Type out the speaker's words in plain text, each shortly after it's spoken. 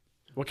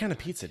What kind of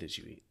pizza did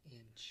you eat?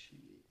 And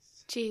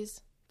cheese.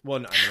 Cheese. Well,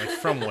 no, I mean, like,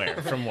 from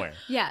where? From where?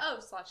 Yeah. Oh,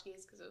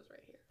 Slotchkes, because it was right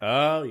here.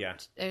 Oh, yeah.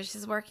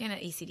 She's working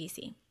at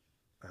ECDC.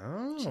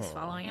 Oh. She's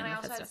following And in I the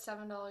also had footsteps.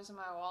 $7 in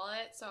my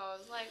wallet, so I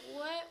was like,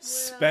 what? will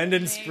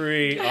Spending make-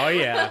 spree. Oh,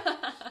 yeah.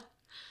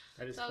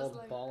 I just So I was hold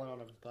like- balling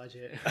on a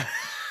budget.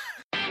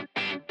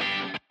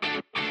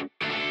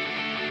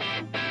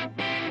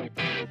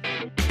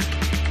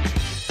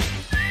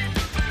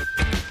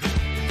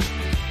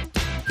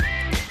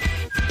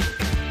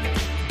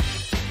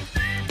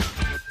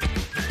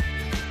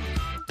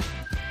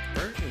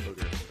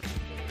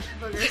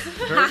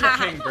 Burger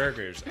King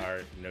burgers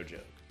are no joke.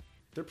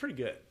 They're pretty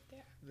good.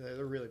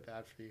 They're really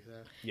bad for you,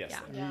 though. Yes. Yeah.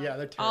 they are. Yeah,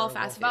 they're terrible. All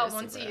fast food. About is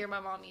once super a bad. year, my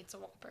mom eats a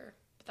Whopper.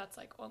 But that's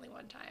like only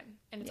one time.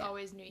 And it's Yeah.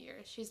 always New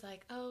Year's. She's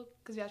like, oh,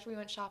 because after we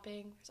went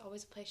shopping, there's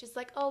always a place. She's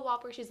like, oh,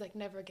 Whopper. She's like,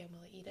 never again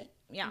will I eat it.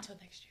 Yeah. Until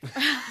next year.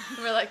 And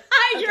we're like,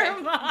 Your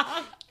okay.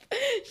 mom.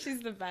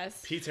 She's the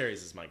best. P.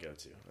 Terry's is my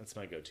go-to. That's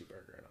my go-to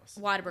burger in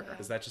Austin. Whataburger.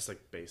 Is that just like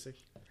basic?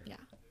 Yeah.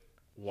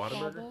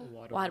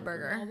 Whataburger?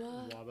 Whataburger.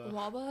 Waba.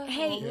 Waba.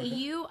 Hey,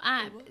 you,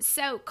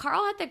 so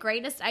Carl had the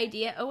greatest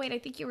idea. Oh, wait, I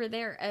think you were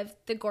there, of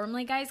the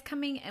Gormley guys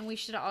coming, and we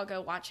should all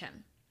go watch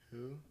him.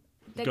 Who?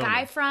 The Gormley.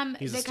 guy from,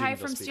 He's a the guy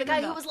Steubenville from speaker. The guy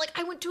Steubenville. who was like,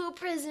 I went to a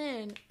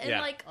prison. And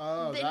Yeah. like,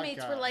 Oh, the that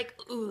inmates guy. were like,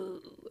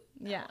 ooh.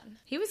 Yeah.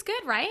 He was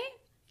good, right?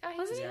 Yeah, he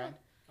was Yeah. good.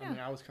 I mean,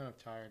 I was kind of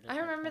tired. I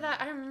remember that.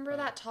 I remember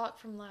that talk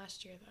from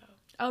last year, though.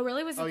 Oh,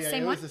 really? Was it Oh, the yeah,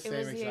 same it one? was the It same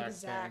was the exact,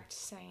 exact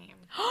same.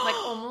 Like,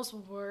 almost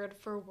word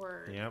for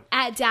word. Yep.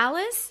 At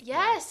Dallas?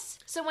 Yes.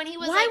 So when he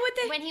was Why like, would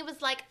they- when he was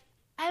like,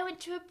 I went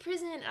to a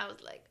prison, I was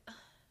like, ugh.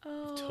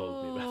 Oh.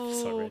 Told me about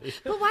this already.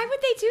 But why would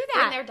they do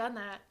When that? they're done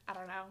that, I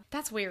don't know.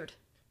 That's weird.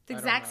 The I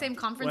don't exact know. same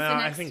conference Well,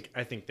 the next...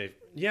 I think they've...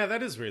 Yeah,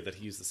 that is weird that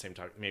he used the same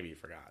talk. Maybe he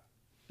forgot.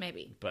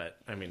 Maybe. But,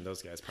 I mean,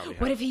 those guys probably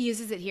have... What if he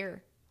uses it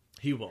here?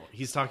 He won't.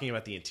 He's talking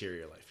about the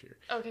interior life here.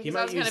 Okay, He because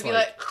I was might going use, to be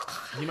like,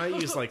 He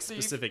might use, like,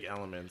 specific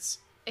elements.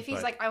 if he's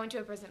but- like, I went to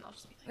a prison, I'll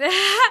just be like,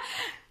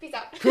 peace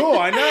out. Cool,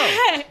 I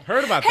know.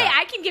 Heard about Hey, that.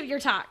 I can give your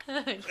talk.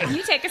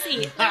 You take a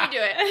seat. Let me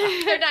do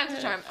it. Third time's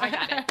a charm. I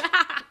got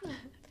it.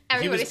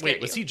 Everybody's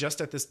scared was you. he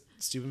just at this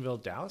Steubenville,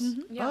 Dallas?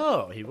 Yeah.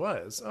 Oh, he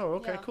was. Oh,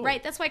 okay, Yeah. cool.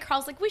 Right, that's why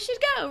Carl's like, we should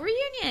go.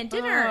 Reunion,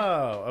 dinner.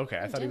 Oh, okay.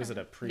 I thought he was at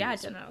a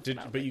previous. Yeah, dinner. Did,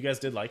 but you guys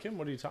did like him?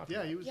 What are you talking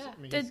Yeah, about? he was. Yeah.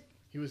 I mean, Did-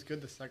 he was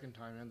good the second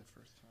time and the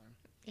first time.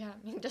 Yeah,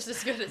 I mean, just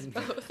as good as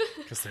both.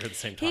 Because they're the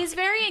same time. He's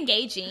very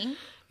engaging.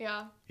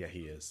 Yeah. Yeah,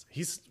 he is.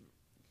 He's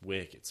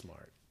wicked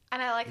smart.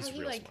 And I like He's how he,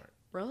 real like, smart.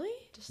 Really?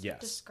 just Yes.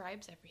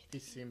 describes everything. He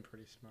seemed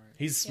pretty smart.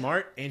 He's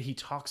smart and he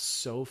talks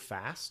so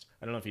fast.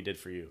 I don't know if he did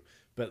for you,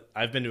 but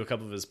I've been to a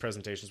couple of his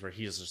presentations where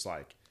he's just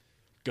like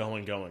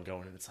going, and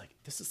it's like,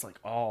 this is like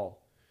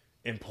all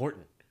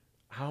important.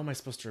 How am I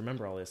supposed to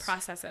remember all this?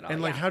 Process it all.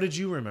 And like, yeah. how did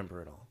you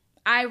remember it all?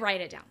 I write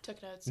it down.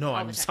 Took notes. No, All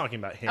I'm the just time. talking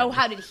about him. Oh,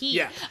 how did he?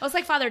 Yeah. I was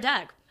like Father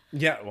Doug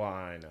Yeah, well,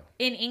 I know.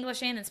 in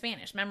English and in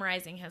Spanish,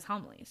 memorizing his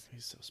homilies.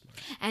 He's so smart.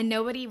 And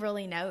nobody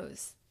really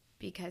knows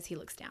because he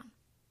looks down.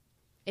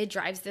 It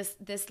drives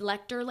this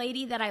lector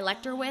lady that I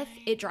lecture with,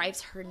 it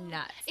drives her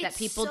nuts that It's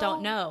people so-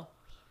 don't know.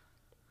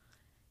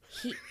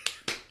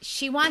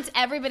 She wants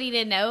everybody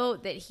to know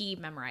that he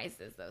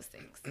memorizes those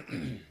things.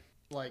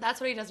 Like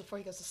That's what he does before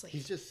he goes to sleep.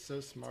 he's just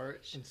so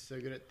smart and so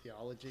good at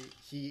theology.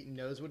 He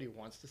knows what he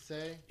wants to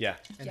say, Yeah.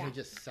 and Yeah. he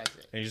just says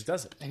it. And he just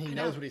does it. And he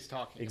knows what he's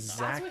talking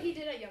Exactly. That's what he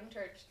did at Young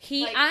Church.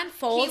 He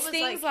unfolds he was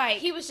things like-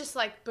 he was just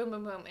like boom,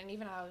 boom, boom, and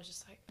even I was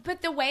just like,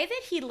 But the way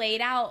that he laid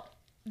out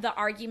the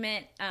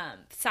argument,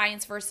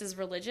 science versus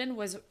religion,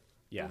 was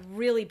Yeah.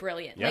 really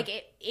brilliant. Yeah.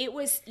 Like it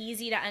was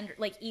easy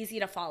to easy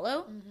to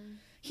follow.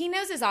 He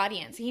knows his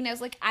audience. He knows,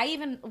 like, I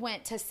even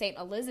went to St.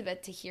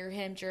 Elizabeth to hear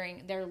him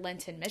during their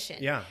Lenten mission.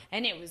 Yeah.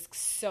 And it was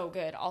so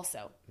good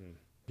also.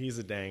 He's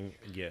a dang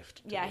gift.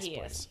 To Yeah, this he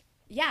place. is.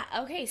 Yeah,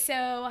 okay,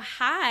 so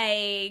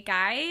hi,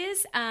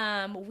 guys.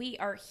 We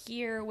are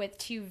here with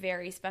two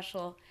very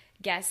special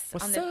guests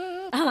What's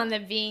on the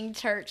Being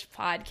Church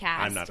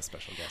podcast. I'm not a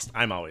special guest.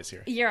 I'm always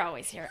here. You're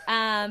always here.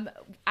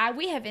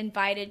 We have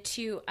invited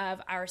two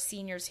of our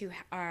seniors who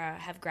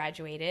have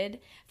graduated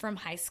from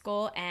high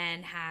school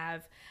and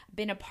have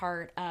been a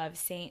part of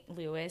St.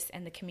 Louis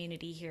and the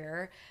community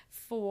here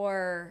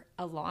for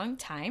a long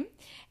time.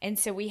 And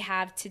so we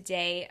have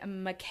today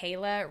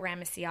Micaela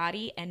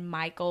Ramacciotti and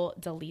Michael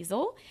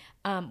Dolezal.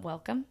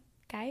 Welcome,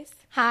 guys.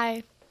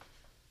 hi.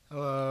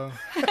 Hello.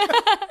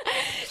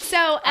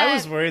 So I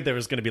was worried there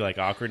was going to be like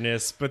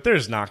awkwardness, but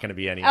there's not going to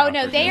be any. oh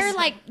no, they are awkwardness.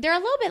 like they're a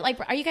little bit like.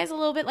 Are you guys a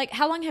little bit like?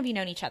 How long have you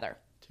known each other?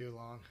 Too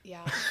long.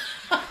 Yeah.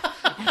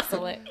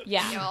 Excellent.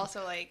 Yeah. You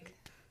also like,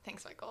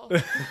 thanks, Michael.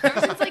 Ever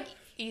since like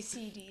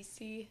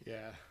ECDC,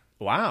 Yeah.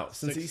 Wow,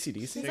 since Six-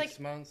 ECDC. Six like-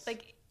 months.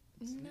 like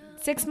no,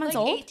 6 months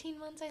like old? 18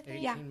 months, I think.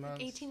 18 yeah. months.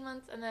 18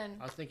 months, and then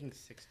I was thinking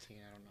 16. I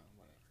don't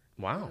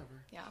know. Whatever. Wow.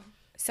 yeah,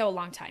 So a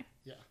long time.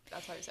 Yeah.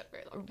 that's why we said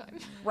very long time.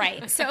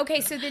 Right. So, okay.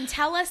 So then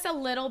tell us a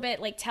little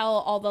bit, like tell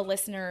all the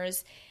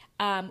listeners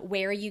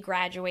where you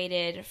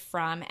graduated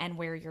from and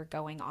where you're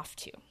going off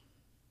to.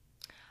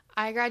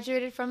 I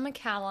graduated from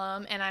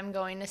McCallum, and I'm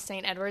going to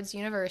St. Edward's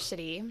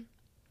University.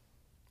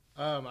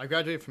 I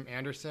graduated from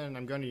Anderson.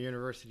 I'm going to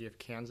University of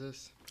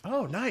Kansas.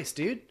 Oh, nice,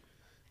 dude.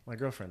 My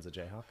girlfriend's a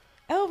Jayhawk.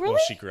 Oh, really?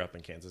 Well, she grew up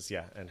in Kansas,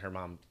 yeah, and her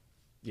mom,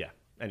 yeah.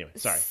 Anyway,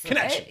 sorry.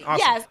 Connection. Awesome.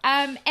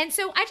 Yes. And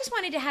so I just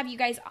wanted to have you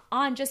guys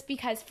on just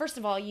because, first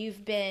of all,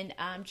 you've been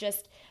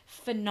just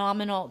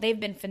phenomenal. They've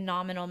been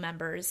phenomenal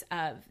members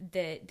of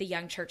the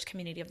young church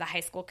community, of the high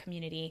school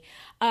community,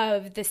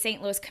 of the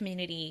St. Louis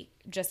community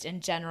just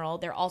in general.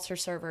 They're altar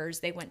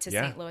servers. They went to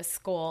St. Louis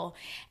school.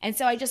 And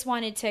so I just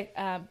wanted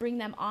to bring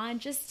them on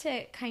just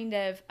to kind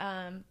of,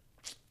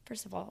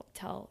 first of all,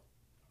 tell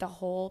the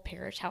whole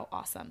parish how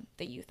awesome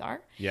the youth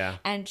are. Yeah.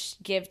 And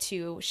give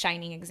two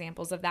shining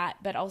examples of that,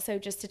 but also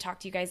just to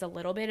talk to you guys a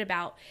little bit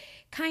about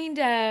kind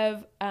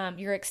of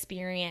your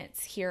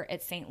experience here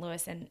at St.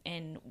 Louis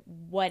and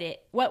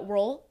what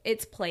role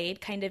it's played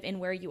kind of in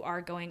where you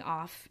are going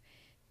off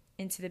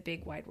into the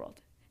big wide world.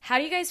 How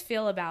do you guys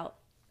feel about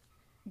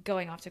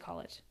going off to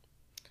college?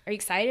 Are you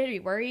excited? Are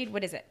you worried?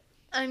 What is it?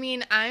 I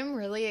mean, I'm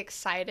really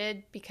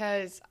excited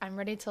because I'm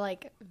ready to,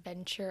 like,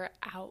 venture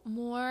out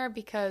more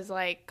because,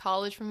 like,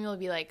 college for me will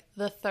be, like,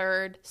 the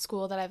third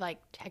school that I've, like,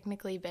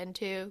 technically been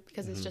to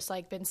because it's just,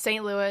 like, been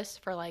St. Louis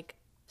for, like,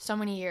 so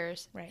many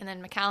years. Right. And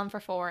then McAllen for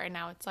 4, and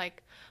now it's,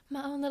 like,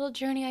 my own little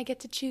journey I get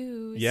to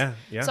choose. Yeah,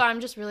 yeah. So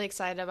I'm just really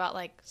excited about,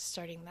 like,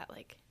 starting that,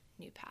 like,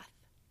 new path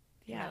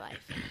in my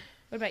life.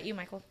 What about you,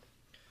 Michael?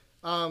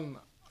 I'm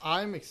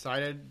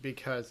excited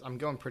because I'm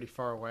going pretty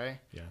far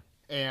away. Yeah.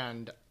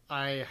 And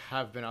I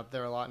have been up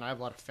there a lot, and I have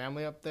a lot of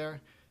family up there.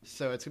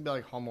 So it's going to be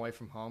like home away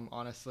from home,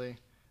 honestly,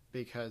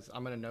 because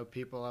I'm going to know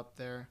people up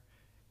there.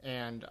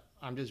 And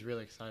I'm just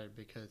really excited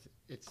because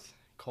it's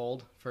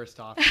cold, first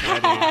off.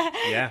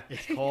 Yeah.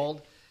 It's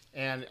cold,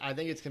 and I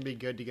think it's going to be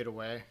good to get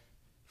away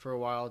for a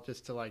while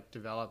just to, like,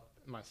 develop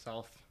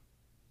myself.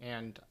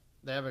 And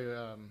they have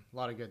a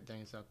lot of good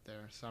things up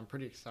there, so I'm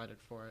pretty excited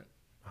for it.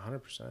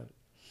 100%.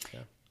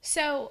 Yeah.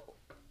 So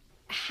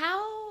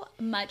how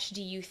much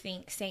do you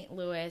think St.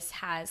 Louis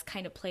has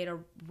kind of played a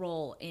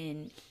role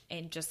in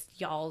just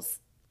y'all's,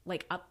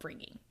 like,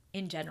 upbringing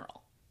in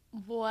general?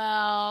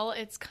 Well,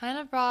 it's kind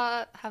of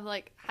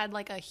had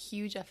a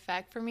huge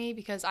effect for me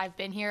because I've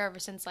been here ever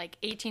since, like,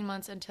 18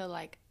 months until,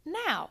 like,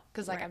 now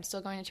because, like, Right. I'm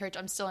still going to church.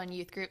 I'm still in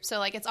youth group. So,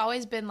 like, it's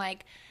always been,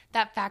 like,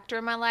 that factor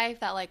in my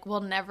life that, like,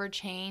 will never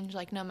change,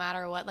 like, no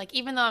matter what. Like,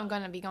 even though I'm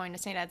going to be going to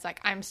St. Ed's, like,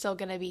 I'm still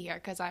going to be here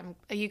because I'm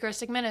a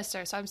Eucharistic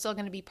minister. So I'm still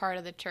going to be part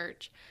of the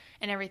church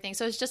and everything.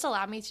 So it's just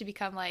allowed me to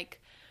become,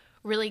 like,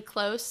 really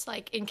close,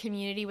 like, in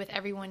community with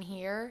everyone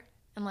here.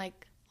 And,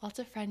 like, lots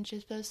of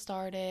friendships have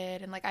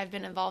started. And, like, I've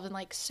been involved in,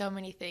 like, so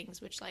many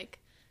things, which, like,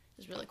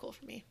 is really cool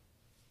for me.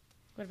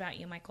 What about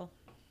you, Michael?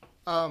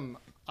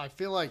 I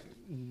feel like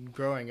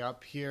growing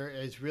up here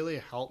has really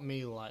helped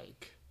me,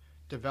 like,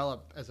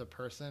 develop as a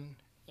person.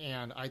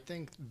 And I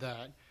think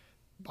that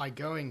by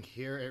going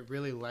here, it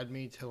really led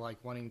me to, like,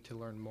 wanting to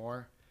learn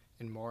more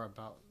and more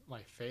about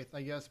my faith,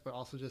 I guess, but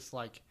also just,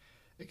 like,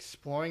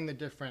 exploring the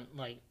different,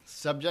 like,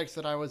 subjects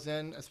that I was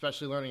in,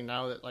 especially learning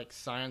now that, like,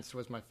 science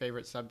was my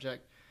favorite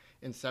subject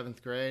in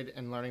 7th grade,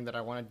 and learning that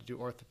I wanted to do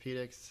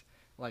orthopedics,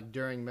 like,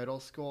 during middle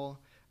school.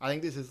 I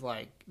think this is,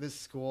 like, this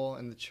school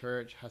and the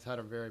church has had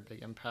a very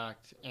big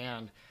impact,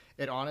 and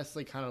it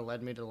honestly kind of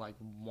led me to, like,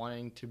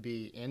 wanting to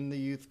be in the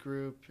youth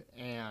group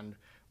and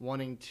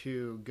wanting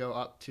to go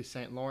up to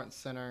St. Lawrence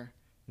Center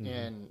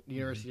in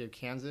University of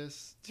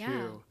Kansas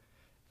to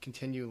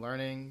continue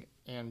learning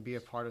and be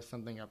a part of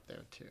something up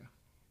there too.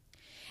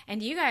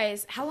 And you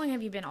guys, how long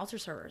have you been altar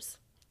servers?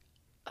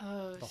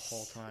 Oh, The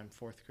whole time,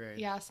 4th grade.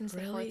 yeah, since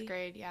the Really? 4th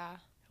grade, yeah.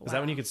 Is that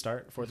when you could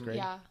start? 4th grade?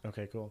 Yeah.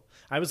 Okay, cool.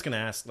 I was going to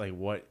ask, like,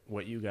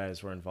 what you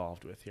guys were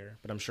involved with here,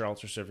 but I'm sure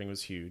altar serving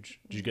was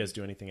huge. Did you guys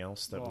do anything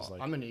else that Well, was, like...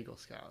 I'm an Eagle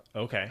Scout.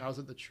 Okay. I was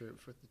at the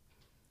troop with the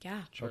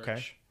Yeah. church.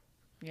 Okay.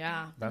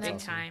 Yeah. That's big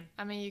awesome. time.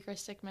 I'm a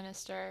Eucharistic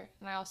minister,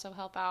 and I also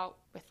help out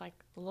with, like,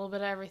 a little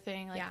bit of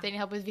everything. Like, Yeah. if they need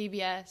help with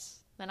VBS,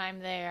 then I'm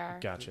there.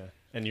 Gotcha.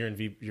 And you're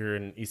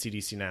in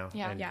ECDC now,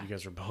 Yeah. and Yeah. you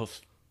guys are both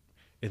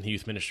in the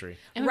youth ministry.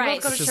 And we Right.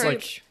 both go It's to just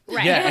church.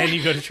 Right. Yeah, and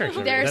you go to church.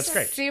 They're That's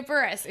great.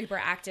 super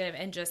active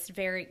and just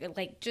very,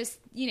 like, just,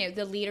 you know,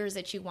 the leaders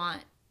that you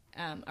want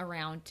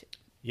around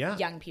Yeah.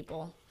 young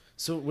people.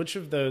 So which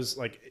of those,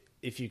 like,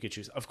 if you could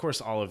choose, of course,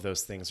 all of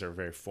those things are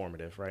very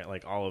formative, right?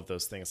 Like, all of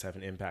those things have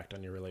an impact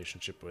on your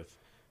relationship with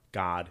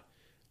God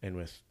and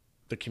with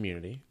the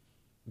community.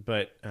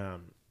 But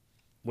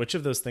which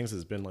of those things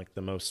has been, like,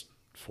 the most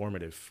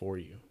formative for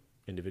you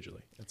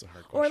individually? That's a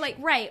hard question. Or like,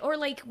 right. Or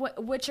like,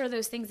 which are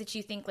those things that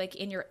you think, like,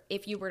 in your,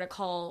 if you were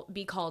to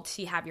be called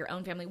to have your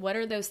own family, what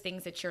are those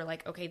things that you're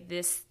like, okay,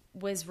 this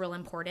was real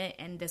important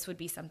and this would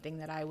be something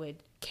that I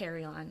would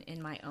carry on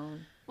in my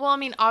own? Well, I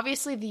mean,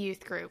 obviously the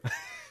youth group.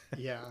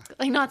 Yeah.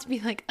 Like, not to be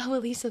like, oh,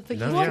 Elisa, the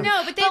No, youth yeah. group.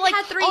 No, but they've like,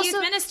 had 3 youth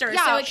ministers,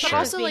 so it can't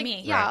just be like,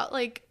 me. Yeah, Right.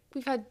 like,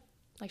 we've had,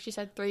 like she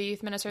said, 3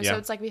 youth ministers. Yeah. So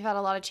it's like we've had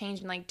a lot of change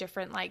and, like,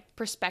 different, like,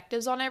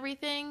 perspectives on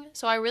everything.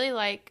 So I really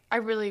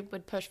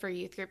would push for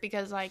youth group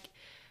because, like,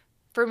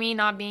 for me,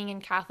 not being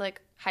in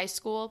Catholic high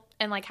school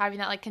and like having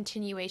that like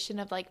continuation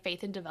of like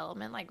faith and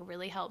development like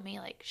really helped me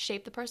like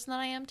shape the person that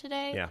I am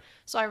today. Yeah.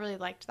 So I really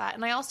liked that.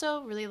 And I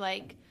also really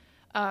like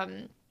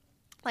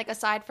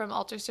aside from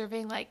altar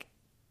serving, like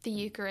the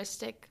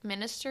Eucharistic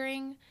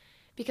ministering,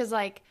 because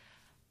like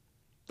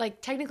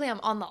technically I'm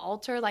on the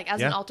altar like as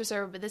an altar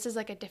server, but this is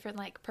like a different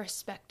like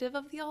perspective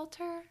of the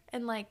altar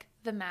and like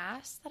the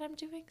mass that I'm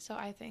doing. So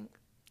I think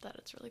that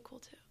it's really cool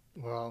too.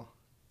 Well,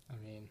 I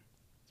mean,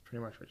 it's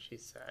pretty much what she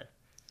said.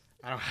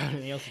 I don't have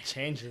anything else to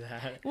change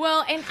that.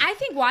 Well, and I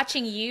think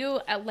watching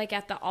you like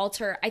at the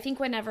altar, I think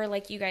whenever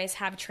like you guys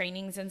have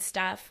trainings and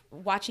stuff,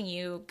 watching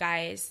you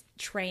guys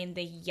train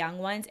the young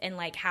ones and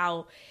like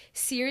how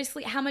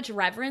much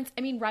reverence.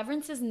 I mean,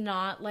 reverence is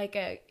not like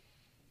a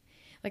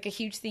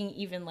huge thing,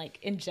 even like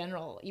in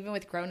general, even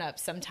with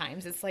grown-ups.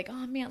 Sometimes it's like,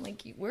 oh man,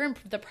 like we're in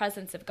the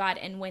presence of God.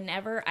 And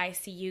whenever I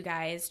see you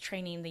guys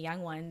training the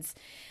young ones,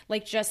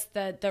 like just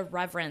the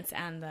reverence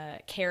and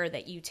the care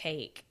that you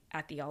take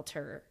at the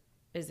altar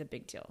is a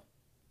big deal,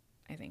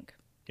 I think.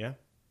 Yeah.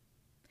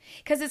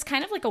 Because it's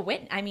kind of like a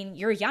witness. I mean,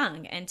 you're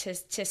young, and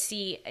to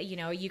see, a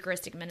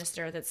Eucharistic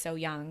minister that's so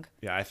young.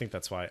 Yeah, I think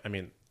that's why. I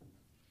mean,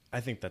 I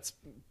think that's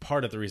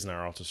part of the reason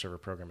our altar server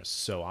program is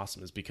so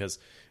awesome, is because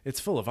it's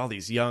full of all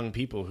these young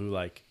people who,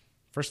 like,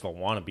 first of all,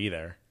 want to be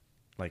there,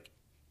 like,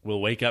 will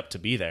wake up to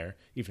be there,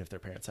 even if their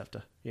parents have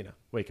to,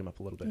 wake them up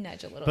a little bit,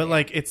 nudge a little. But bit.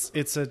 like,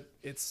 it's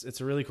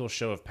a really cool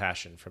show of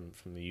passion from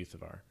the youth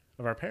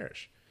of our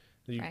parish.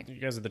 You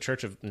guys are the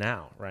church of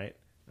now, right?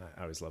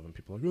 I always love when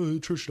people are like, oh, the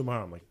church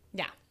tomorrow. I'm like,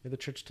 yeah, you're the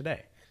church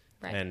today,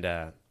 right?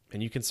 And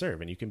you can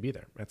serve and you can be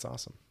there. That's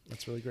awesome.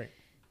 That's really great.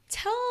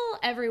 Tell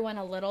everyone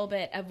a little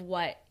bit of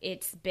what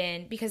it's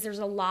been, because there's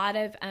a lot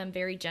of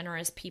very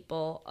generous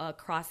people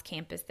across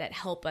campus that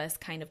help us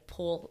kind of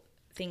pull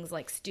things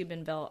like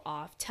Steubenville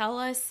off. Tell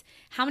us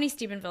how many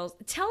Steubenvilles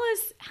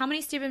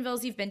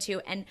you've been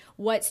to and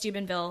what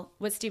Steubenville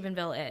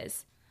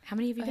is. How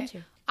many have you been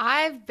to?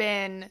 I've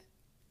been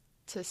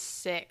to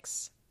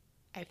 6,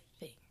 I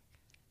think.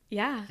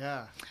 Yeah.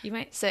 Yeah. You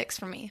might 6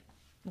 for me.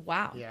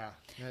 Wow. Yeah.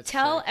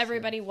 Tell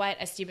everybody what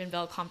a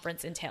Steubenville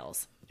conference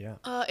entails. Yeah.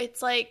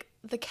 It's like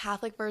the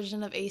Catholic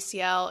version of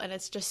ACL, and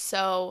it's just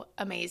so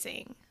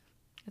amazing.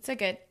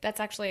 That's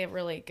actually a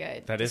really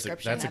good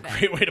description. That's a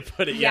great way to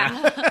put it.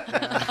 Yeah.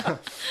 Because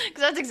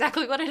that's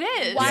exactly what it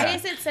is. Why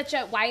is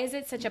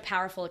it such a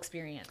powerful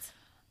experience?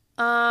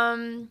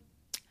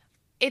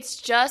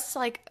 It's just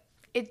like,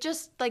 it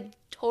just like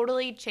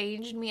totally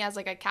changed me as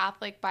like a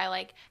Catholic by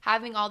like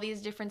having all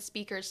these different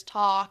speakers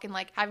talk and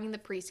like having the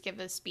priest give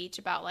a speech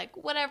about like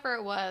whatever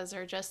it was,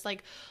 or just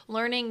like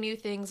learning new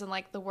things and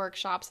like the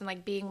workshops and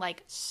like being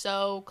like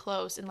so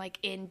close and like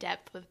in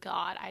depth with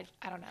God. I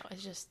don't know.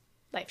 It's just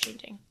life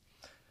changing.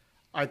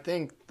 I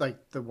think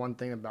like the one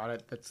thing about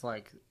it that's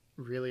like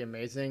really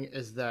amazing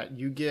is that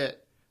you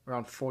get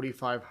around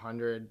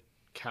 4,500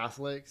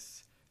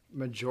 Catholics,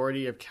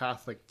 majority of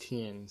Catholic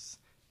teens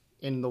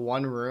in the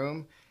one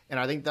room. And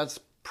I think that's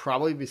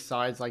probably,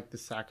 besides like the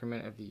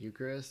sacrament of the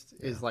Eucharist,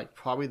 is like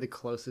probably the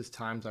closest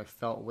times I've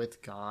felt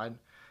with God,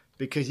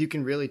 because you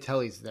can really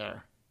tell he's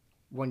there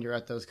when you're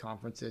at those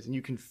conferences and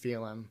you can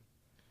feel him.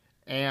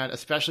 And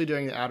especially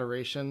during the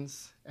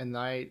adorations at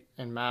night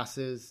and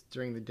masses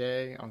during the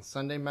day, on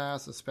Sunday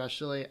Mass,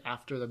 especially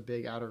after the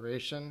big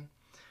adoration.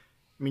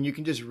 I mean, you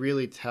can just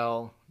really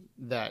tell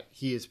that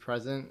he is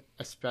present,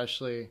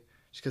 especially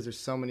just because there's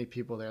so many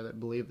people there that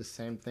believe the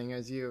same thing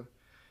as you.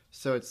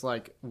 So it's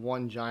like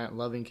one giant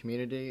loving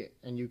community,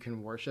 and you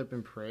can worship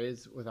and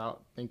praise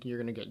without thinking you're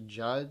going to get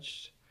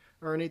judged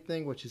or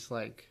anything, which is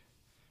like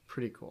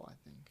pretty cool, I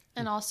think.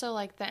 And also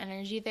like the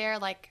energy there,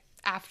 like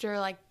after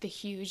like the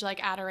huge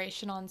like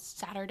adoration on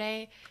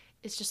Saturday,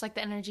 it's just like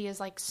the energy is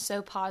like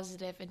so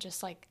positive and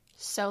just like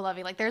so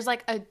loving. Like there's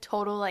like a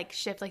total like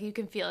shift, like you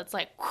can feel it's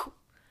like whew,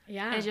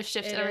 yeah, and it just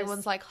shifts and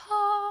everyone's like,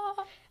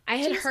 ah. I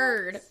had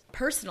heard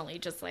personally,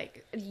 just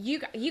like you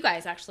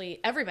guys actually,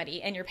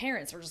 everybody and your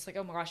parents were just like,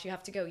 oh my gosh, you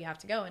have to go.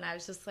 And I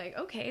was just like,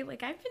 okay,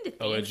 like I've been to things.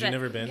 Oh, had you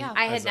never been? Yeah.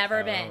 I had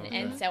never been. Okay.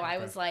 And so I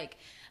was like,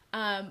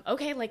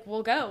 okay, like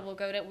we'll go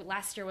to,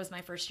 last year was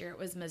my first year. It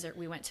was Missouri.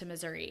 We went to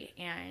Missouri,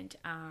 and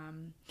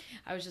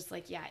I was just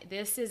like, yeah,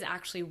 this is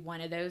actually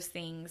one of those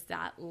things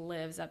that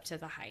lives up to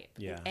the hype.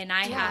 Yeah. And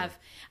I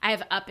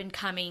have up and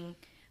coming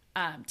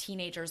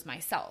teenagers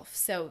myself.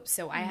 So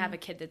I have a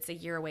kid that's a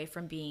year away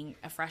from being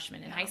a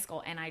freshman in high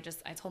school. And I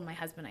told my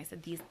husband, I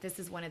said, this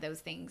is one of those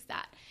things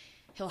that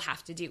he'll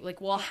have to do.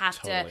 Like we'll have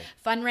to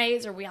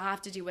fundraise, or we'll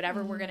have to do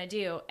whatever we're going to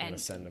do. And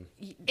send him.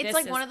 It's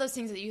like one of those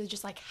things that you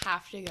just like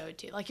have to go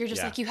to. Like you're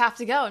just like, you have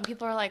to go. And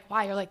people are like,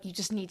 why? You're like, you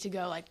just need to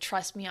go. Like,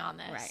 trust me on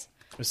this. Right.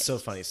 It was so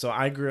funny. So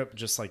I grew up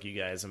just like you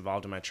guys,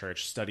 involved in my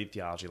church, studied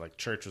theology. Like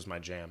church was my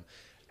jam.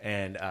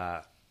 And,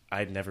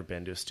 I'd never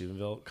been to a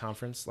Steubenville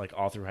conference, like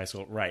all through high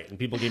school. Right. And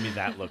people gave me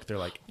that look. They're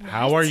like,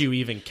 how are you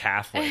even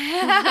Catholic?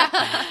 And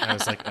I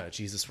was like,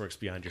 Jesus works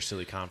beyond your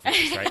silly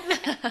conferences, right?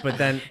 But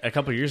then a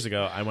couple of years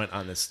ago, I went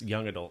on this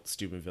young adult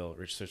Steubenville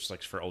research,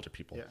 like for older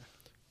people. Yeah.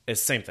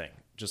 It's the same thing,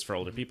 just for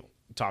older people.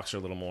 Talks are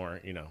a little more,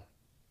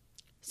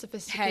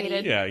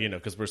 sophisticated. Yeah,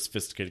 because we're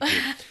sophisticated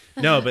group.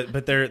 No,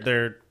 but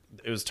they're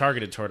it was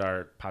targeted toward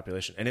our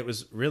population, and it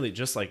was really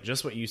just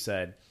what you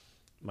said,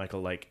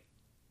 Michael, like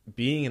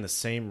being in the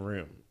same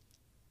room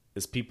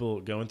as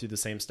people going through the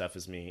same stuff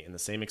as me and the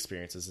same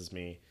experiences as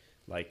me,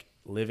 like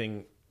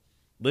living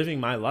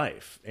my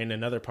life in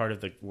another part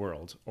of the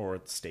world or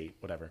the state,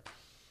 whatever.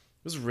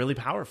 It was really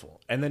powerful.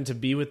 And then to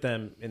be with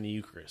them in the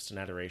Eucharist and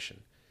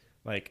adoration,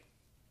 like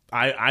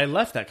I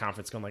left that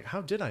conference going like,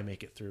 how did I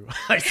make it through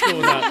high school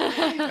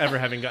without ever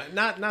having gotten,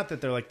 not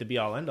that they're like the be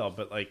all end all,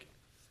 but like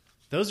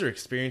those are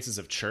experiences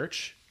of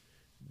church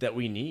that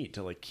we need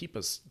to like keep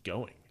us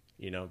going.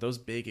 Those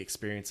big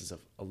experiences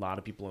of a lot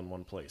of people in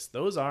one place.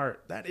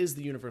 That is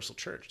the universal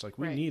church. Like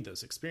we need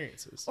those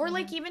experiences. Or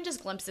like even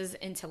just glimpses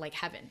into like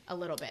heaven a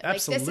little bit.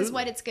 Absolutely. Like this is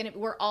what it's going to,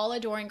 we're all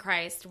adoring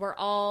Christ. We're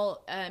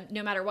all,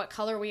 no matter what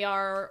color we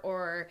are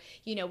or,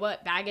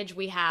 what baggage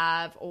we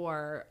have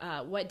or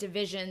what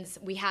divisions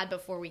we had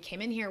before we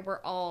came in here,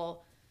 we're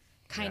all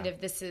kind of,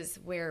 this is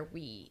where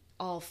we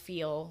all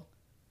feel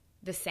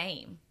the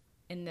same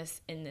in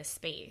this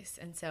space.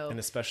 And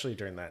especially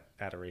during that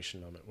adoration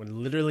moment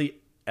when literally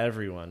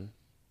everyone,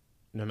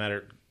 no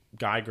matter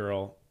guy,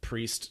 girl,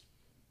 priest,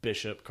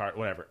 bishop,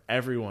 whatever,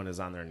 everyone is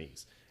on their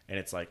knees. And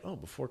it's like, oh,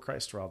 before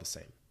Christ, we're all the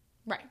same.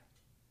 Right.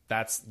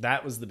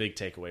 That was the big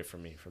takeaway for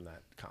me from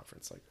that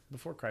conference. Like,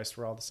 before Christ,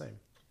 we're all the same.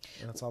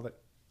 And that's all that...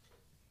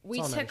 We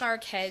took our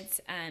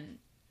kids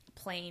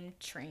plane,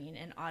 train,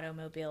 and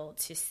automobile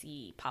to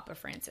see Papa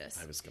Francis.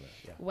 I was gonna,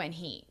 when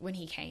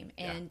he came,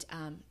 and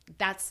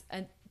that's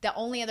the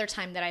only other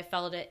time that I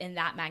felt it in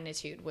that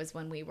magnitude was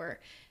when we were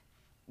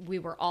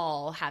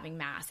all having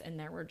mass, and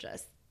there were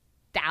just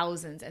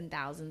thousands and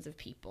thousands of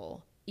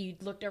people. You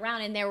looked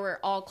around, and there were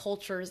all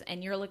cultures,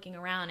 and you're looking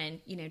around, and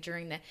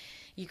during the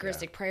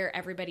Eucharistic prayer,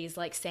 everybody's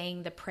like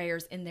saying the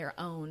prayers in their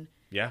own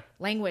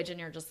language, and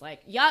you're just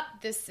like, yep,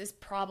 this is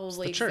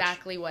probably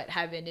exactly what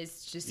heaven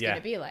is just going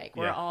to be like.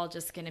 We're all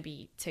just going to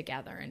be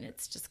together, and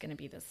it's just going to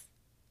be this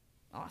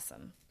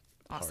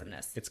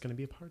awesomeness. It's going to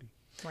be a party.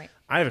 Right.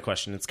 I have a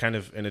question. It's kind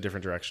of in a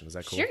different direction. Is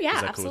that cool? Sure, yeah,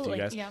 is that absolutely.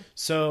 Cool with you guys? Yeah.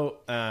 So,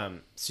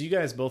 so you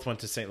guys both went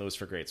to St. Louis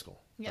for grade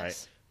school, Yes.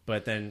 right?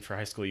 But then for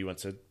high school, you went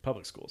to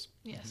public schools.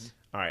 Yes.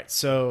 All right.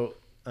 So,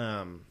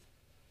 the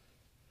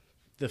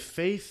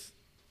faith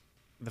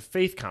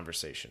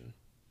conversation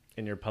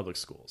in your public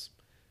schools,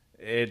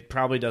 it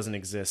probably doesn't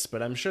exist,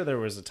 but I'm sure there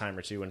was a time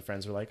or two when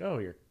friends were like, "Oh,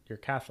 you're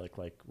Catholic.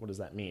 Like, what does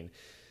that mean?"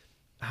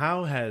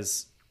 How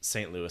has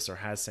St. Louis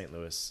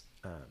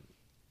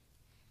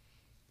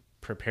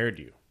prepared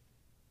you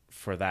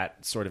for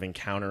that sort of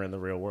encounter in the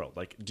real world?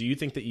 Like, do you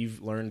think that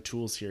you've learned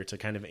tools here to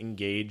kind of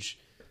engage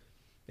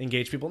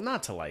people,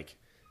 not to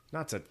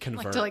convert,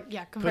 convert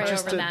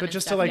but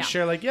just to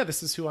share,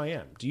 this is who I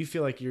am. Do you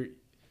feel like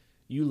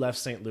you left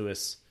St.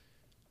 Louis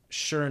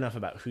sure enough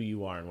about who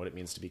you are and what it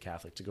means to be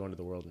Catholic to go into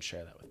the world and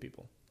share that with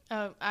people?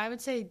 I would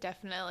say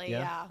definitely,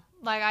 yeah.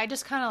 Like, I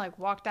just kind of,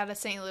 walked out of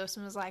St. Louis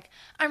and was like,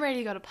 I'm ready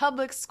to go to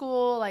public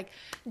school,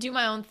 do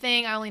my own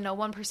thing. I only know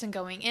one person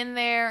going in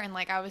there, and,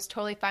 I was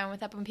totally fine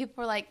with that. But when people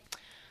were like,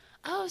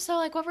 oh,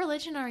 so, what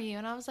religion are you?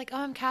 And I was like, oh,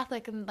 I'm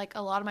Catholic. And,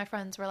 a lot of my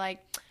friends were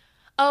like,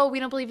 oh,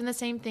 we don't believe in the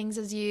same things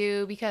as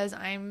you because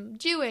I'm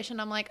Jewish. And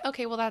I'm like,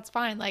 okay, well, that's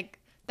fine.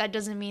 That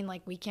doesn't mean,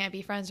 we can't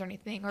be friends or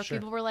anything. Or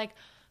people were like,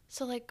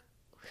 so,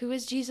 who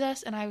is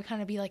Jesus? And I would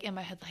kind of be in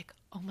my head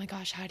oh my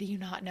gosh, how do you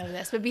not know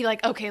this? But be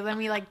okay, let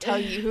me tell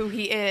you who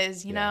he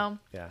is, you know?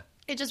 Yeah.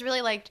 It just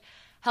really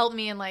helped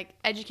me and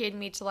educated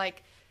me to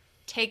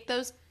take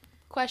those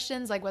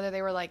questions, whether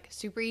they were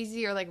super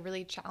easy or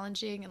really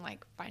challenging, and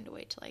find a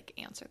way to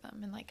answer them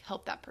and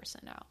help that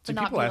person out. Do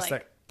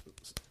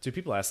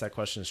people ask that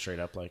question straight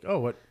up?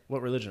 Oh,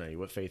 what religion are you?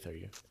 What faith are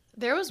you?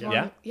 There was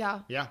one. Yeah.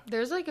 Yeah.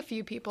 There's a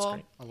few people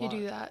who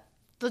do that.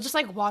 They'll just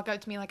walk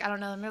up to me I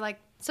don't know them. They're like,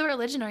 so what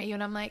religion are you?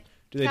 And I'm like,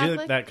 do they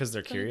Catholic? do that because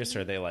they're curious,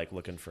 or are they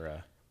looking for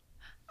a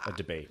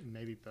debate?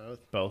 Maybe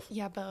both. Both?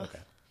 Yeah, both.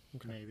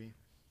 Okay. Maybe.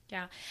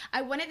 Yeah.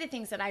 One of the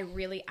things that I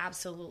really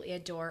absolutely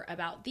adore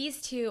about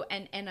these two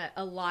and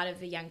a lot of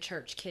the young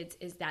church kids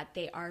is that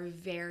they are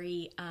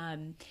very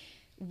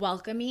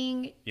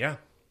welcoming. Yeah.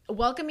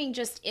 Welcoming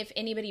just if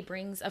anybody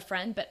brings a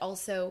friend, but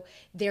also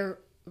they're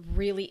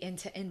really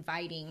into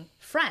inviting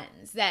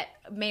friends that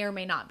may or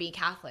may not be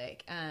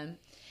Catholic.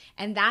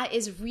 And that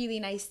is really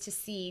nice to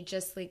see,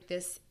 just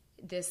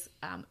this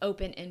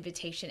open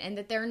invitation, and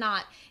that they're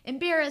not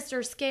embarrassed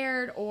or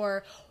scared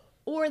or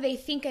they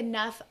think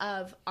enough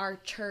of our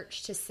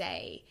church to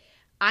say,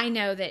 I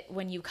know that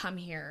when you come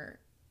here,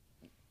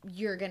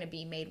 you're going to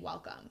be made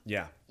welcome.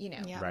 Yeah.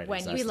 Right, when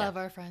exactly. We love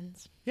our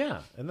friends.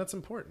 Yeah. And that's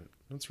important.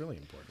 That's really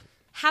important.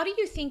 How do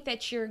you think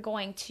that you're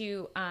going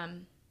to,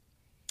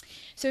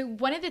 so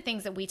one of the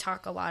things that we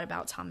talk a lot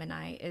about, Tom and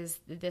I, is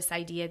this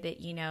idea that,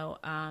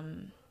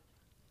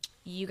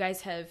 you guys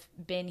have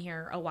been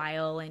here a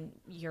while and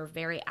you're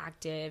very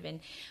active,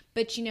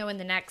 but in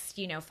the next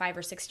 5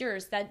 or 6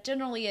 years, that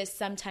generally is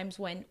sometimes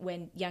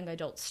when young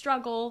adults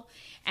struggle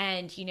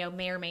and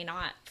may or may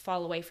not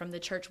fall away from the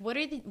church. What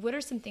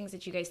are some things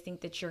that you guys think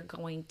that you're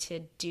going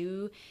to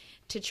do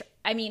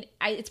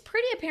it's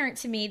pretty apparent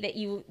to me that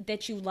you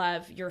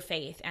love your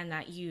faith and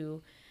that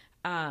you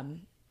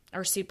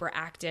are super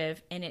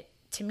active. And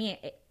to me,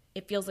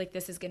 it feels like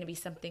this is going to be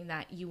something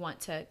that you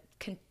want to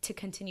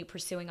continue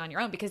pursuing on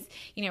your own, because,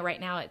 right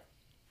now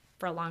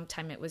for a long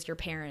time it was your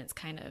parents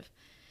kind of,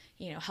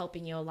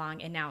 helping you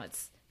along, and now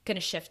it's going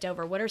to shift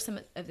over. What are some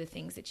of the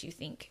things that you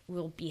think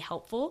will be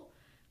helpful?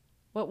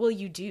 What will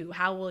you do?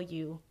 How will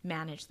you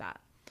manage that?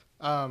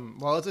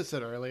 Well, as I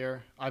said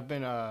earlier, I've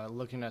been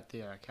looking at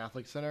the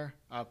Catholic Center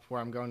up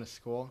where I'm going to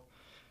school,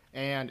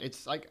 and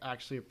it's like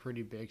actually a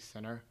pretty big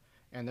center,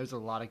 and there's a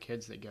lot of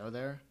kids that go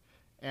there,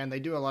 and they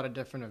do a lot of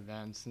different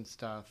events and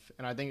stuff.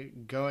 And I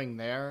think going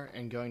there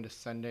and going to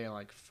Sunday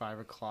like 5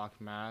 o'clock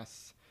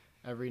mass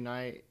every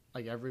night,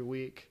 like every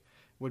week,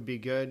 would be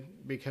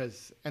good,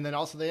 because, and then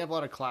also they have a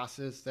lot of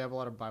classes, they have a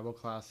lot of Bible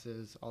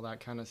classes, all that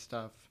kind of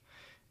stuff.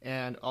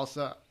 And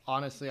also,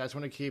 honestly, I just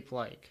want to keep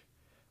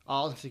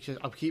I'll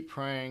keep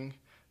praying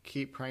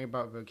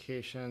about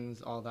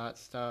vocations, all that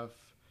stuff,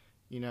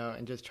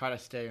 and just try to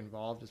stay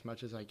involved as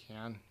much as I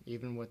can,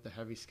 even with the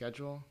heavy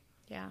schedule.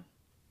 Yeah,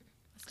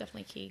 that's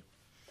definitely key.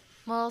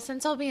 Well,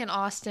 since I'll be in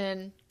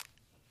Austin,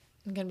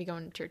 I'm going to be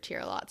going to church here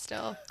a lot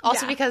still.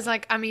 Also because,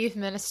 I'm a youth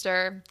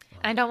minister,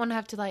 and I don't want to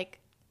have to,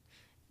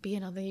 be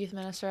another youth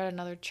minister at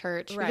another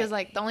church. Right. Because,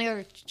 the only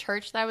other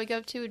church that I would go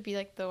to would be,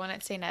 the one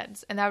at St.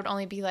 Ed's. And that would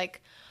only be,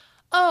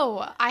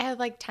 oh, I have,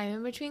 time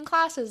in between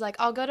classes.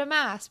 I'll go to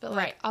Mass. But,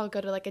 right. I'll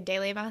go to, a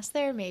daily Mass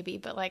there maybe.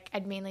 But,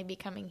 I'd mainly be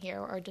coming here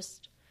or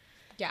just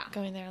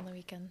going there on the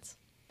weekends.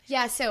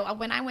 Yeah, so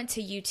when I went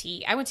to UT,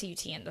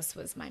 and this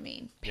was my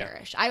main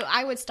parish.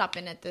 I would stop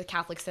in at the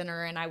Catholic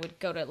Center, and I would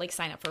go to,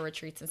 sign up for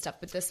retreats and stuff,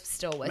 but this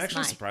still was I'm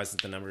actually surprised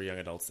at the number of young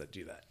adults that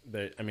do that.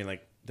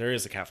 There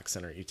is a Catholic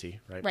Center at UT,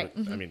 right? Right.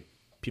 But,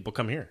 people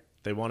come here.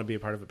 They want to be a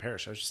part of a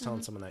parish. I was just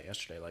telling someone that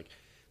yesterday.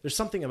 There's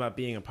something about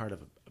being a part of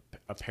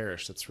a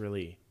parish that's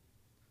really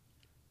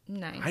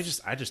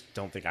nice. I just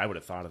don't think I would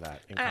have thought of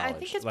that in college. I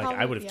think it's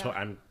I would probably,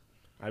 have.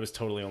 I was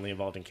totally only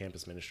involved in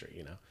campus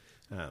ministry.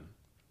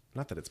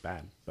 Not that it's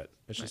bad, but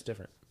it's just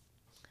different.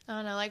 I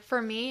don't know.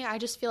 For me, I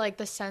just feel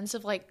the sense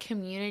of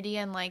community,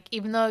 and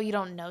even though you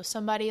don't know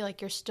somebody,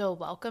 you're still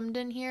welcomed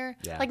in here.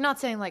 Yeah. Not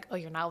saying oh,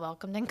 you're not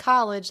welcomed in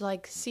college,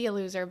 see a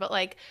loser,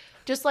 but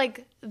just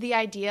the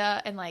idea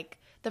and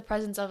the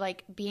presence of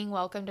being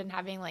welcomed and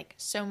having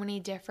so many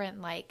different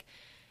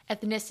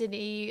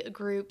ethnicity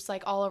groups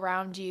all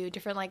around you,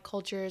 different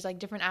cultures,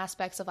 different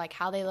aspects of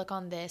how they look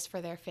on this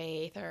for their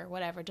faith or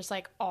whatever, just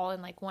all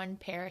in one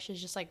parish is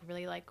just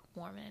really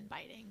warm and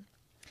inviting.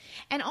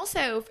 And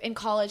also in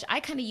college, I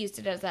kind of used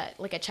it as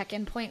a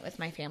check-in point with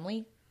my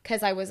family,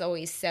 because I was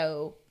always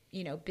so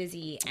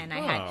busy, and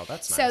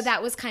that's so nice.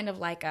 That was kind of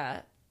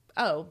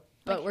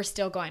but we're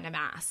still going to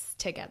Mass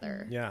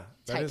together. Yeah,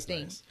 that type is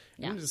thing. nice.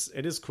 Yeah.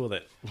 It is cool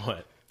that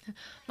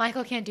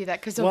Michael can't do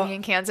that because he'll be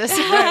in Kansas.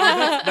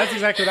 that's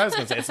exactly what I was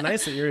going to say. It's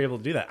nice that you're able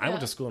to do that. I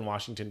went to school in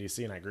Washington,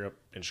 D.C., and I grew up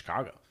in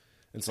Chicago.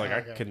 And so,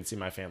 I couldn't see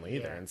my family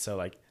either. And so,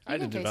 I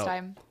had to develop...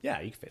 FaceTime.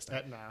 Yeah, you can FaceTime.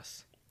 At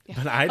Mass.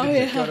 But I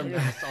didn't Go to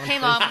Mass on Hey,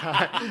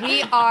 Mom,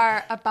 we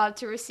are about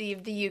to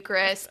receive the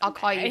Eucharist. I'll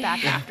call you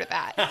back after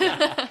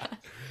that.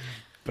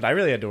 But I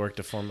really had to work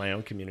to form my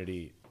own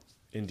community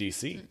in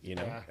D.C.,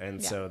 Yeah.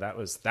 And so that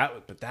was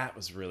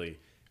really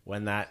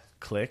when that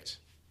clicked,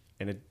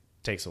 and it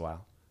takes a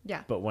while.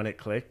 Yeah. But when it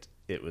clicked,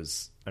 it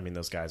was,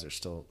 those guys are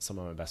still some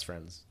of my best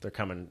friends. They're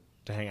coming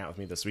to hang out with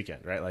me this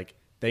weekend, right?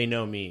 They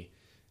know me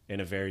in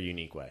a very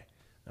unique way.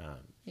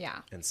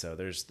 And so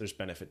there's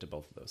benefit to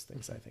both of those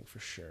things, I think, for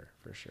sure.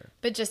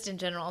 But just in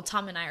general,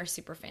 Tom and I are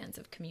super fans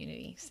of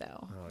community,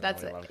 so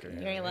that's it. Love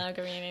community. We love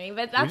community,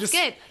 but that's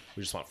good.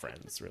 We just want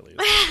friends, really.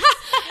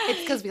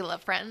 It's because we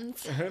love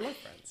friends. I love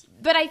friends.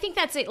 But I think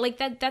that's it.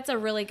 That's a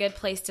really good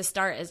place to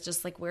start. Is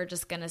just we're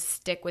just gonna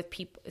stick with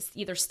people,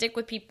 either stick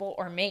with people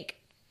or make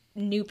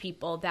new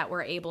people that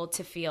we're able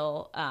to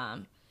feel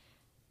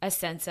a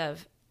sense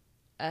of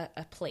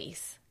a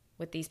place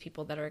with these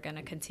people that are going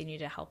to continue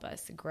to help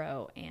us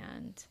grow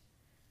and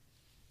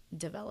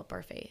develop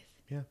our faith.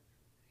 Yeah.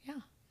 Yeah.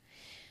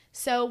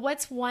 So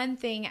what's one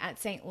thing at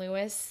St.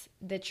 Louis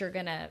that you're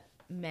going to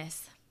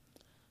miss?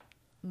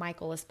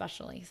 Michael,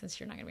 especially, since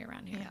you're not going to be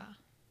around here. Yeah.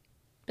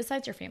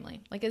 Besides your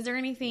family. Is there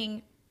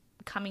anything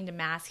coming to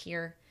Mass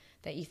here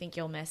that you think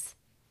you'll miss?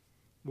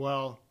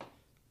 Well,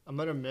 I'm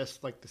going to miss,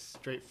 the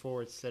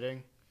straightforward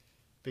sitting,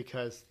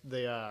 because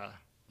the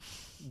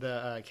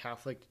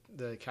Catholic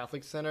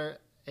Center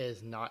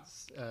is not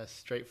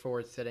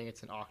straightforward sitting.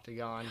 It's an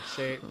octagon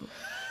shape.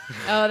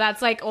 Oh,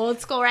 that's old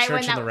school, right?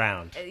 Church in the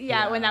round.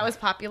 Yeah, when that was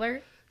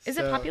popular. Is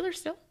it popular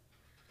still?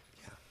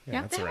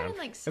 Yeah, it's They around. have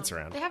it in It's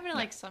around. They have it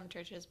in some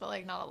churches,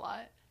 but not a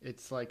lot.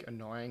 It's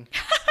annoying.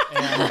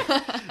 And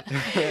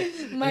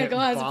Michael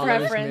has a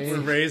bothers preference. me.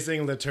 We're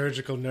raising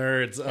liturgical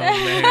nerds. Oh,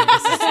 man.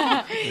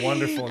 This is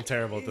wonderful and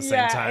terrible at the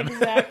same time.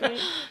 Exactly.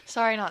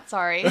 Sorry, not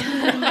sorry.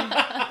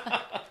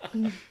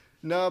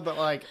 No, but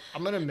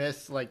I'm going to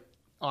miss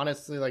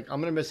honestly, I'm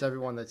going to miss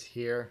everyone that's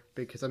here,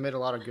 because I made a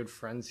lot of good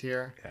friends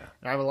here. Yeah.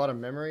 And I have a lot of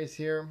memories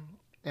here.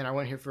 and I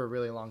went here for a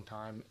really long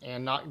time.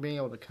 And not being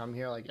able to come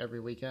here like every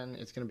weekend,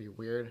 it's going to be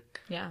weird.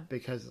 Yeah.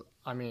 Because,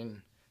 I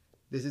mean,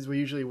 this is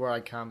usually where I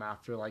come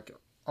after like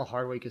a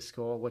hard week of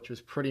school, which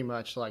was pretty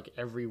much like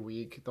every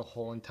week the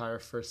whole entire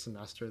first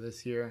semester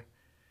this year.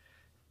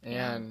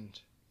 And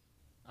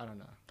I don't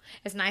know.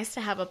 It's nice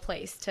to have a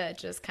place to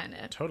just kind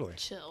of Totally.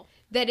 Chill.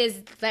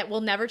 that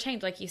will never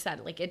change, like you said.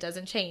 Like, it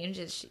doesn't change.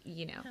 It's,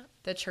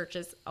 the church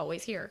is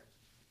always here.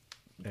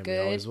 And Good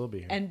we always will be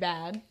here. and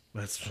bad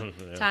That's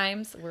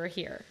times, we're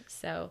here.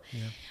 So,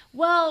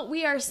 well,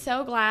 we are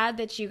so glad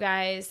that you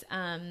guys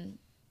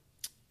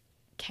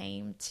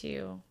came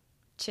to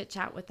chit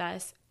chat with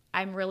us.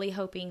 I'm really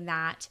hoping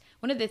that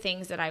one of the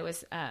things that I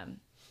was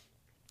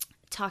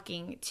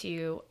talking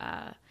to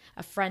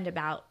a friend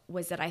about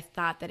was that I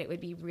thought that it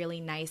would be really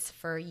nice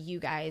for you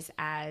guys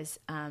as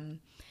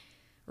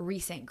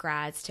recent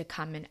grads to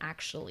come and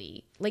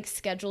actually like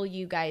schedule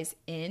you guys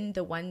in,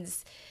 the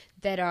ones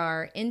that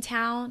are in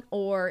town,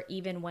 or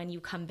even when you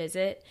come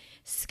visit,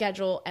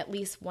 schedule at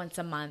least once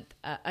a month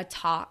a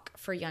talk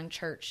for Young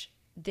Church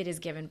that is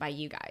given by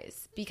you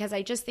guys, because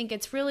I just think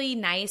it's really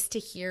nice to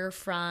hear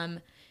from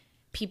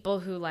people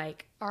who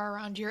like Are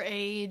around your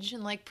age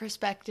and like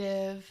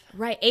perspective.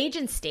 right age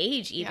and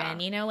stage even,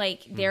 Yeah.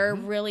 like they're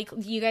really,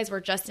 you guys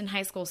were just in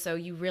high school, so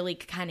you really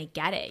kind of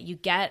get it. You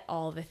get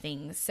all the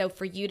things. So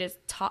for you to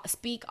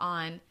speak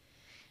on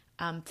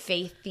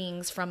faith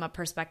things from a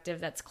perspective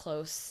that's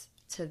close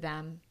to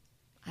them,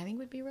 I think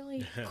would be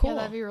really cool. Yeah,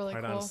 that'd be really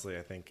Quite cool. honestly,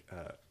 I think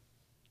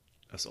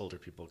us older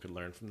people could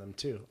learn from them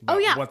too. Oh,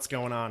 yeah. What's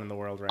going on in the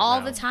world right all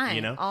now? the time,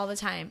 You know? all the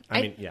time.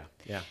 I mean,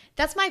 yeah.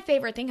 That's my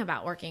favorite thing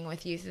about working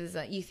with youth is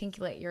that you think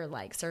that you're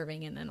like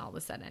serving, and then all of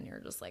a sudden you're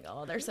just like,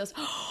 oh, they're so,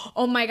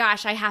 oh my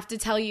gosh, I have to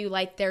tell you,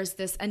 like, there's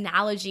this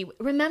analogy.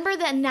 Remember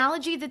the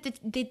analogy that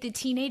the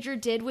teenager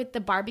did with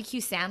the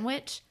barbecue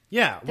sandwich?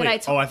 Yeah. Wait.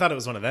 I thought it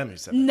was one of them who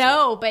said that.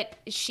 No, but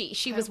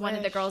she was one of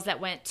the wish. girls that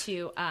went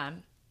to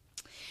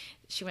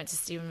she went to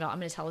Steubenville. I'm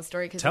going to tell the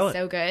story because Tell it's it.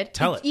 so good.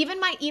 Tell it. Even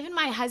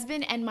my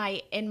husband and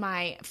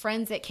my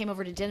friends that came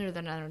over to dinner the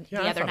I other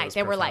thought it night, was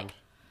they were profound. like,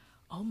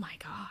 "Oh my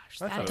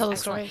gosh, I that thought is it was excellent."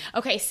 story.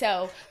 Okay,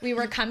 so we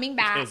were coming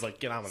back. I was like,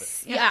 get on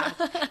with it.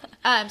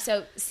 Yeah.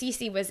 So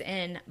Cece was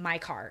in my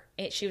car.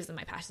 She was in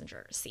my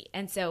passenger seat.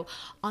 And so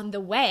on the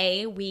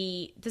way,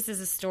 this is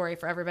a story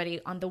for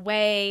everybody. On the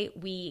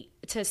way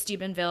to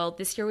Steubenville,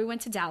 this year we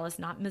went to Dallas,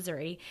 not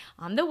Missouri.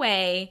 On the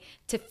way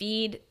to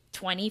feed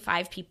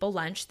 25 people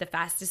lunch, the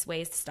fastest way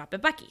is to stop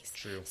at Buc-ee's.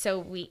 True.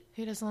 So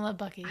Who doesn't love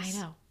Buc-ee's?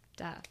 I know,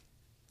 duh.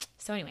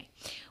 So anyway,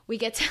 we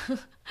get to,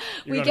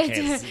 You're going to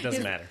Kansas. It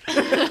doesn't matter.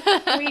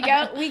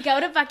 we go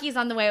to Buc-ee's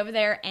on the way over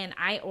there, and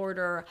I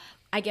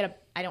get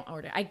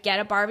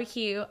a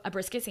barbecue, a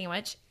brisket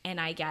sandwich, and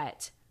I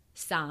get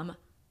some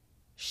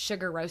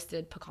sugar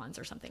roasted pecans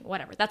or something,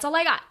 whatever. That's all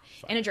I got.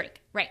 And a drink.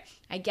 Right.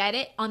 I get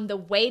it. On the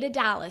way to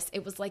Dallas,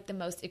 it was like the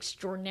most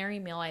extraordinary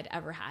meal I'd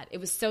ever had. It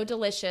was so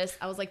delicious.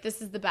 I was like, this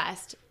is the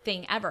best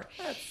thing ever.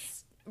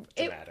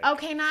 Dramatic.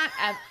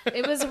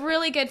 It was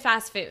really good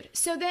fast food.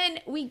 So then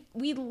we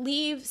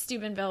leave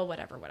Steubenville,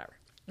 whatever.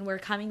 And we're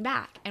coming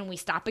back, and we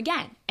stop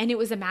again. And it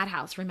was a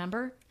madhouse,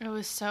 remember? It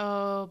was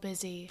so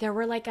busy. There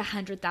were like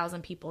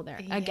 100,000 people there.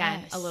 Again,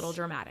 Yes. a little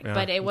dramatic, Yeah,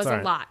 but it was it's all a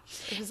right. lot.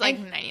 It was like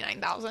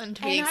 99,000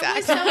 to be And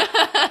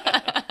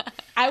exact.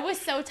 I was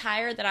so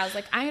tired that I was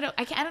like, I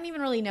don't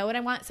even really know what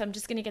I want, so I'm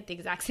just gonna get the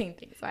exact same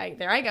thing. So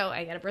there I go.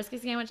 I get a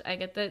brisket sandwich. I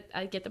get the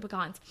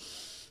pecans.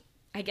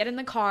 I get in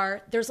the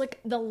car. There's like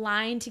the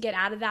line to get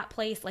out of that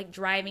place, like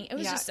driving. It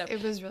was just so.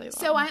 It was really long.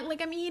 So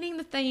I'm eating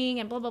the thing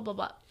and blah blah blah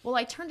blah. Well,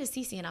 I turned to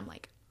Cece and I'm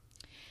like,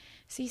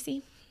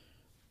 Cece,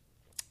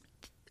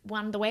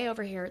 on the way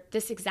over here,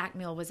 this exact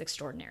meal was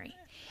extraordinary.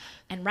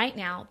 And right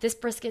now, this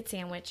brisket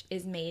sandwich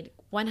is made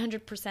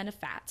 100% of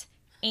fat,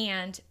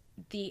 and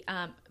the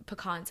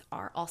pecans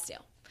are all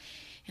stale.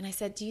 And I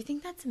said, do you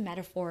think that's a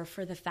metaphor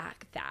for the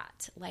fact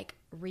that like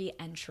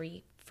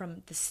re-entry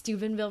from the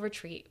Steubenville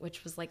retreat,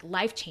 which was like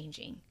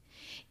life-changing,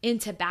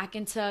 back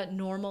into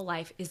normal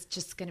life is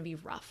just going to be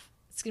rough.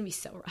 It's going to be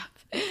so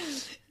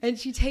rough. And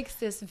she takes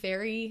this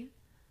very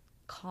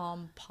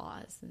calm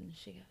pause and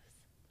she goes,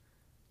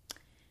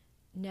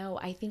 no,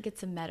 I think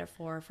it's a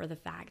metaphor for the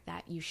fact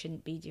that you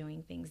shouldn't be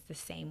doing things the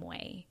same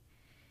way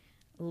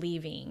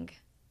leaving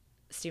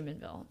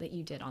Steubenville that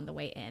you did on the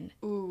way in.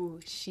 Ooh,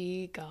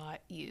 she got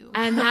you.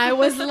 And I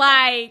was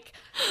like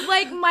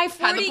my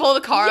 40 Had to pull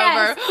the car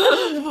over.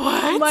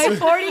 What? My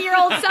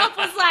 40-year-old self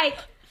was like,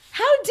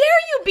 how dare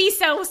you be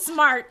so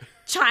smart,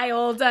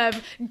 child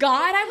of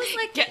God. I was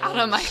like, Get out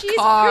of my she's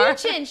car.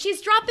 preaching.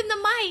 She's dropping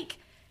the mic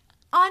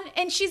on,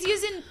 and she's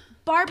using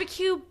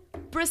barbecue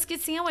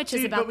brisket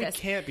sandwiches Dude, about but we this.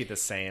 can't be the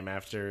same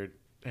after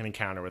an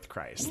encounter with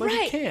Christ. Like,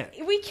 Right. we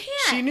can't. We can't.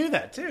 She knew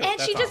that too. And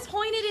That's she just awesome.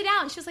 pointed it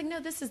out. And she was like, no,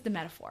 this is the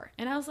metaphor.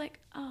 And I was like,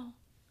 oh,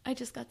 I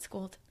just got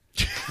schooled.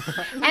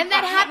 And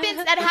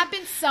that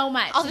happens so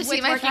much. I'll just with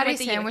eat my working fatty with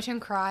the youth. sandwich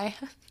and cry.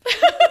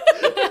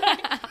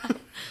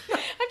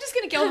 I'm just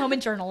going to go home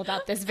and journal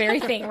about this very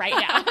thing right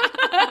now.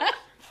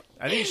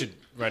 I think you should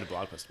write a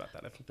blog post about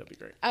that. I think that'd be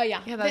great. Oh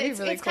yeah, Yeah, that'd be it's,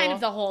 really it's kind cool.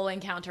 of the whole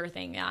encounter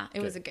thing. Yeah,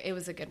 it was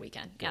a good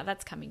weekend. Yeah,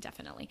 that's coming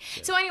definitely.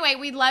 So anyway,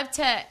 we'd love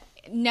to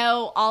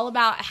know all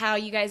about how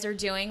you guys are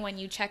doing when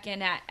you check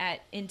in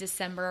in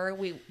December.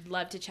 We'd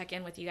love to check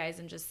in with you guys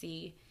and just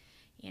see,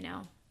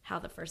 how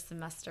the first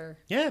semester.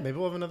 Yeah, maybe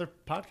we'll have another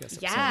podcast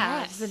episode.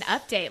 Yeah, it's an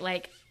update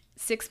like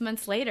 6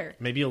 months later.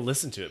 Maybe you'll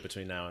listen to it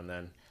between now and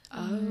then.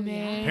 Oh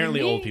man,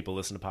 Apparently old people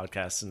listen to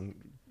podcasts and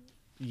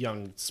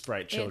young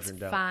sprite children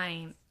it's don't.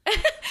 fine.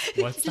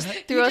 What's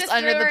that? Threw us just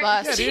under threw the her-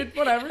 bus. Yeah, dude,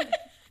 whatever.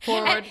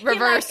 Forward, He, like,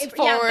 reverse, yeah,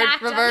 forward,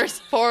 backed up. reverse,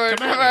 forward,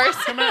 Come at me.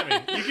 reverse. Come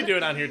at me. You can do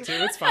it on here too.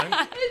 It's fine.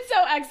 It's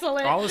so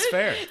excellent. All is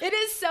fair. It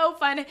is so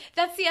fun.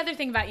 That's the other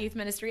thing about youth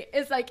ministry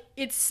is like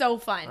it's so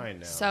fun. I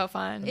know. So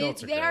fun.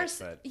 Adults are They great,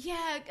 but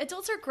yeah,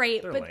 adults are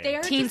great, They're but lame. they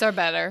are Teens are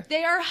better.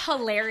 they are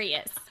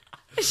hilarious.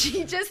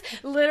 She just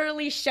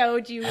literally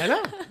showed you. I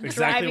know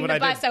exactly Driving what the I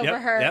bus did. over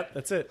Yep, her. Yep,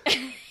 that's it.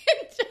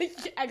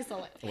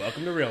 Excellent.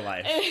 Welcome to real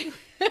life.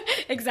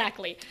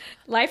 Exactly.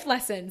 Life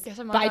lessons Guess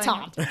I'm not by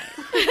going Tom.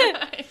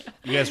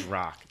 You guys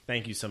rock.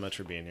 Thank you so much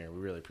for being here. We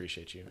really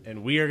appreciate you,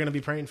 and we are going to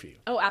be praying for you.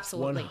 Oh,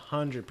 absolutely.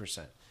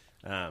 100%.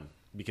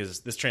 Because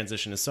this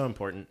transition is so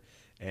important,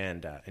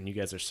 and you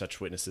guys are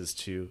such witnesses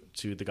to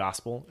the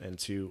gospel and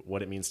to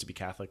what it means to be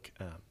Catholic.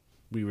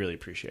 We really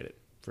appreciate it,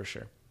 for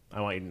sure.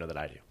 I want you to know that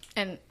I do.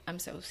 And I'm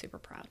so super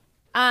proud.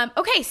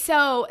 Okay,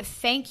 so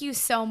thank you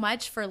so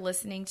much for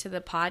listening to the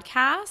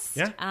podcast.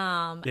 Yeah.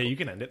 Yeah, you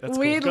can end it. That's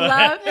cool. We'd Go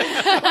ahead.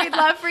 we'd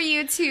love for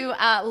you to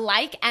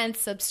like and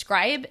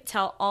subscribe.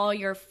 Tell all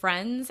your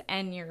friends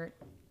and your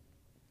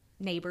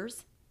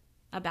neighbors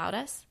about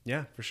us.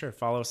 Yeah, for sure.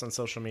 Follow us on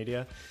social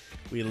media.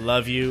 We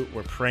love you.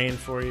 We're praying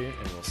for you,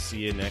 and we'll see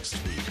you next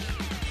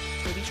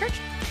week. Ruby Church.